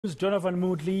Donovan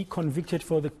Moodley, convicted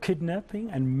for the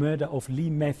kidnapping and murder of Leigh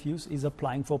Matthews, is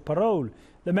applying for parole.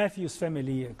 The Matthews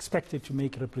family expected to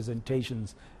make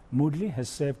representations. Moodley has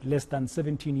served less than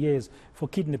 17 years for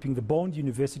kidnapping the Bond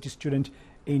University student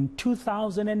in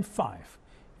 2005.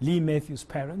 Leigh Matthews'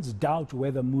 parents doubt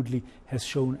whether Moodley has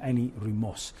shown any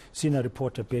remorse. Senior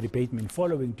reporter Barry Bateman,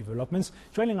 following developments,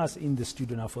 joining us in the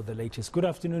studio now for the latest. Good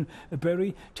afternoon,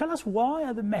 Barry. Tell us, why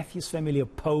are the Matthews family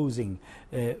opposing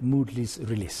Moodley's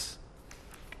release?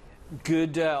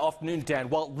 Good afternoon, Dan.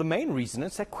 Well, the main reason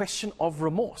is that question of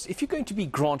remorse. If you're going to be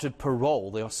granted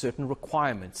parole, there are certain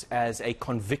requirements. As a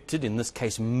convicted, in this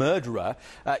case murderer,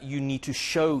 you need to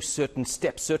show certain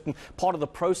steps, certain part of the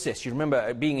process. You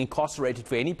remember, being incarcerated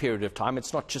for any period of time,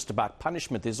 it's not just about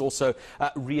punishment, there's also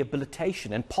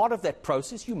rehabilitation. And part of that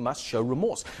process, you must show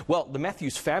remorse. Well, the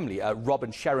Matthews family, Rob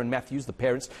and Sharon Matthews, the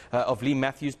parents of Leigh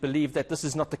Matthews, believe that this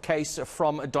is not the case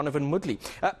from Donovan Moodley.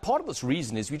 Part of this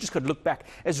reason is we just got to look back.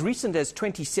 As recent as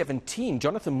 2017,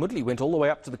 Donovan Moodley went all the way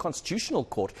up to the Constitutional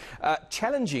Court,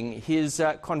 challenging his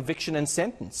conviction and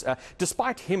sentence.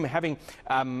 Despite him having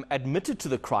admitted to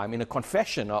the crime in a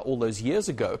confession all those years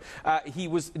ago, he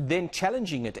was then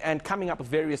challenging it and coming up with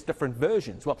various different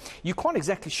versions. Well, you can't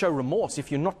exactly show remorse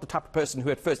if you're not the type of person who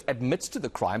at first admits to the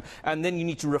crime, and then you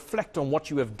need to reflect on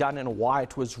what you have done and why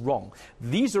it was wrong.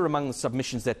 These are among the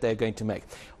submissions that they're going to make.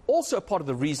 Also, part of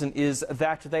the reason is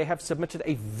that they have submitted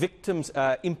a victim's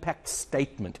impact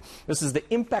statement. This is the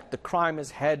impact the crime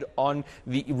has had on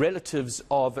the relatives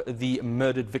of the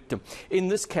murdered victim. In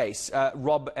this case,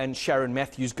 Rob and Sharon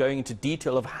Matthews going into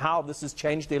detail of how this has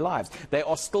changed their lives. They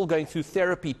are still going through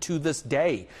therapy to this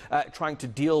day, trying to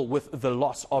deal with the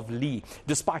loss of Leigh,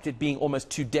 despite it being almost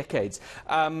 2 decades.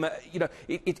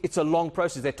 It's a long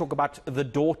process. They talk about the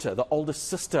daughter, the older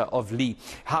sister of Leigh,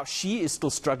 how she is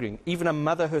still struggling. Even a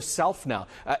mother herself now,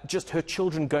 just her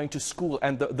children going to school,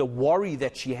 and the worry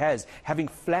that she has, having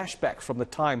flashbacks from the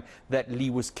time that Leigh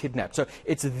was kidnapped. So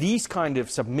it's these kind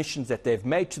of submissions that they've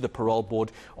made to the parole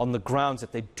board on the grounds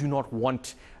that they do not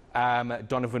want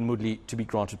Donovan Moodley to be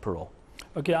granted parole.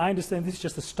 Okay, I understand this is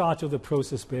just the start of the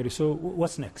process, Barry. So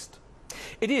what's next?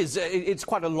 It is. It's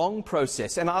quite a long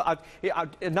process. And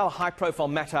another high-profile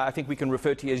matter I think we can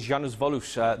refer to is Janus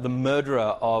Volush, the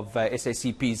murderer of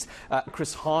SACP's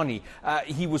Chris Hani.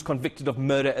 He was convicted of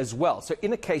murder as well. So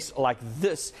in a case like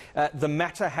this, the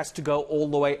matter has to go all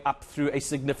the way up through a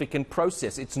significant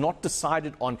process. It's not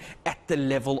decided on at the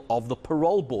level of the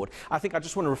parole board. I think I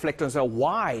just want to reflect on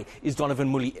why is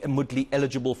Donovan Moodley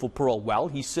eligible for parole? Well,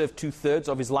 he served 2/3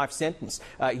 of his life sentence.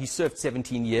 He served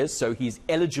 17 years, so he's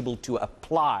eligible to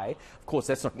apply. Of course,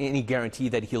 that's not any guarantee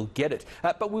that he'll get it.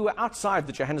 But we were outside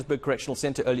the Johannesburg Correctional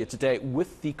Centre earlier today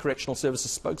with the Correctional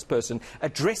Services spokesperson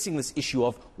addressing this issue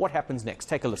of what happens next.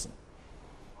 Take a listen.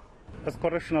 As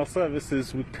Correctional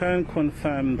Services, we can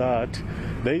confirm that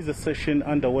there is a session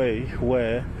underway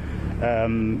where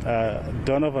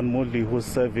Donovan Moodley, who's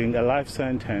serving a life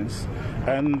sentence,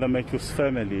 and the Matthews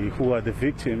family, who are the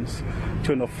victims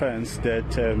to an offence that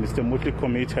Mr. Moodley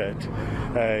committed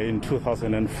in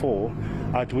 2004,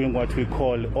 are doing what we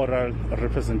call oral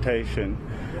representation.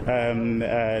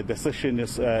 The session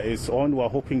is on. We're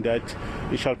hoping that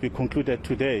it shall be concluded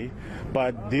today,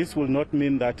 but this will not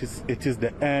mean that it is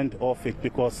the end of it,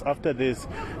 because after this,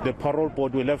 the parole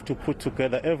board will have to put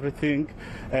together everything.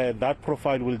 That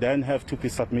profile will then have to be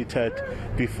submitted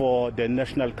before the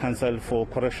National Council for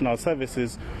Correctional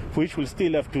Services, which will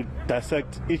still have to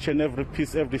dissect each and every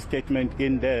piece, every statement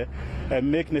in there, and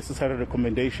make necessary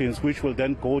recommendations, which will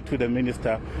then go to the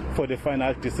minister for the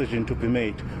final decision to be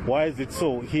made. Why is it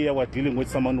so? Here we're dealing with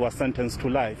someone who was sentenced to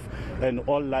life, and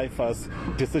all lifers'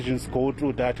 decisions go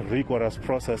through that rigorous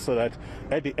process, so that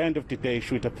at the end of the day,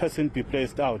 should a person be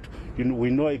placed out, we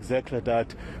know exactly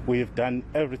that we've done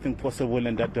everything possible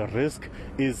and that the risk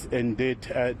is indeed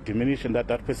diminished, and that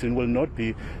that person will not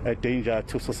be a danger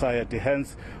to society.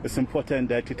 Hence, it's important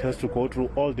that it has to go through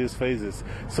all these phases,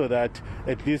 so that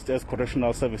at least as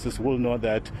Correctional Services will know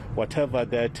that whatever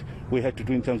that we had to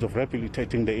do in terms of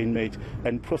rehabilitating the inmate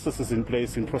and processes in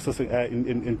place in processing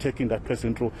in taking that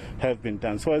person through have been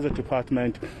done. So as a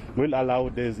department, we'll allow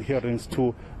these hearings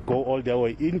to go all their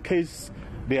way. In case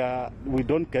we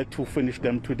don't get to finish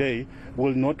them today,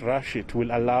 we'll not rush it.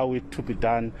 We'll allow it to be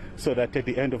done, so that at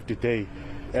the end of the day,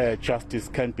 justice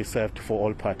can be served for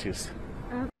all parties.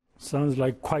 Sounds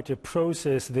like quite a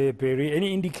process there, Barry.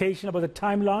 Any indication about the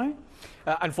timeline?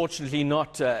 Unfortunately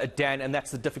not, Dan, and that's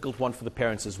the difficult one for the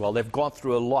parents as well. They've gone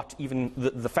through a lot. Even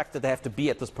the fact that they have to be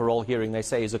at this parole hearing, they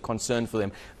say, is a concern for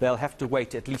them. They'll have to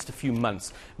wait at least a few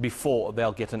months before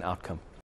they'll get an outcome.